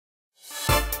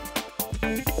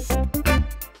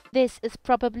This is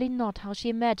probably not how she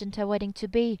imagined her wedding to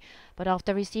be, but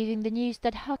after receiving the news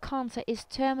that her cancer is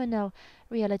terminal,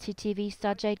 reality TV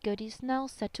star Jade Goody is now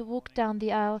set to walk down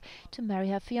the aisle to marry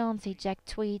her fiancé Jack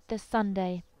Tweed this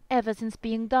Sunday. Ever since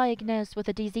being diagnosed with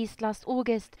the disease last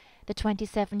August, the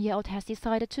 27-year-old has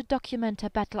decided to document her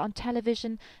battle on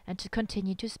television and to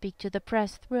continue to speak to the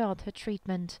press throughout her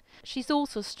treatment. She's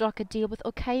also struck a deal with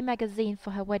OK magazine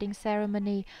for her wedding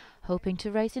ceremony, hoping to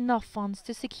raise enough funds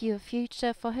to secure a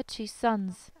future for her 2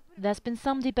 sons. There's been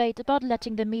some debate about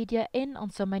letting the media in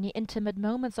on so many intimate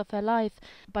moments of her life,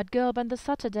 but Girlband the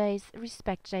Saturdays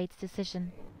respect Jade's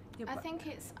decision. I think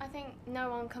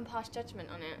no one can pass judgment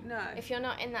on it. No. If you're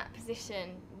not in that position,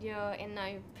 you're in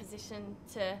no position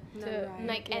to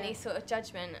make any sort of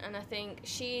judgment. And I think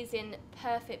she's in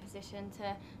perfect position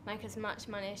to make as much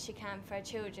money as she can for her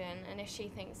children. And if she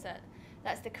thinks that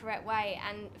that's the correct way,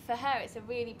 and for her, it's a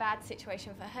really bad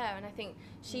situation for her. And I think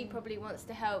she probably wants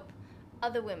to help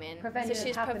other women, so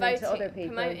she's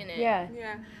promoting it. Yeah,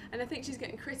 and I think she's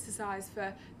getting criticised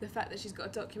for the fact that she's got a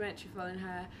documentary following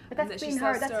her. But that's been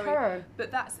her. That's her.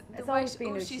 But that's the way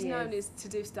all she's known is to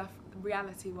do stuff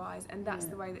reality-wise, and that's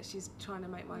the way that she's trying to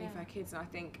make money for her kids. And I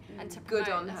think and to good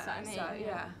promote, on her.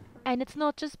 So And it's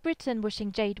not just Britain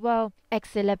wishing Jade well.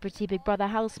 Ex-celebrity Big Brother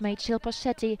housemate Shilpa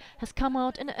Shetty has come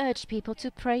out and urged people to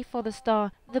pray for the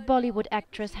star. The Bollywood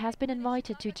actress has been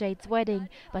invited to Jade's wedding,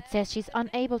 but says she's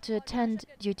unable to attend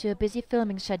due to a busy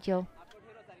filming schedule.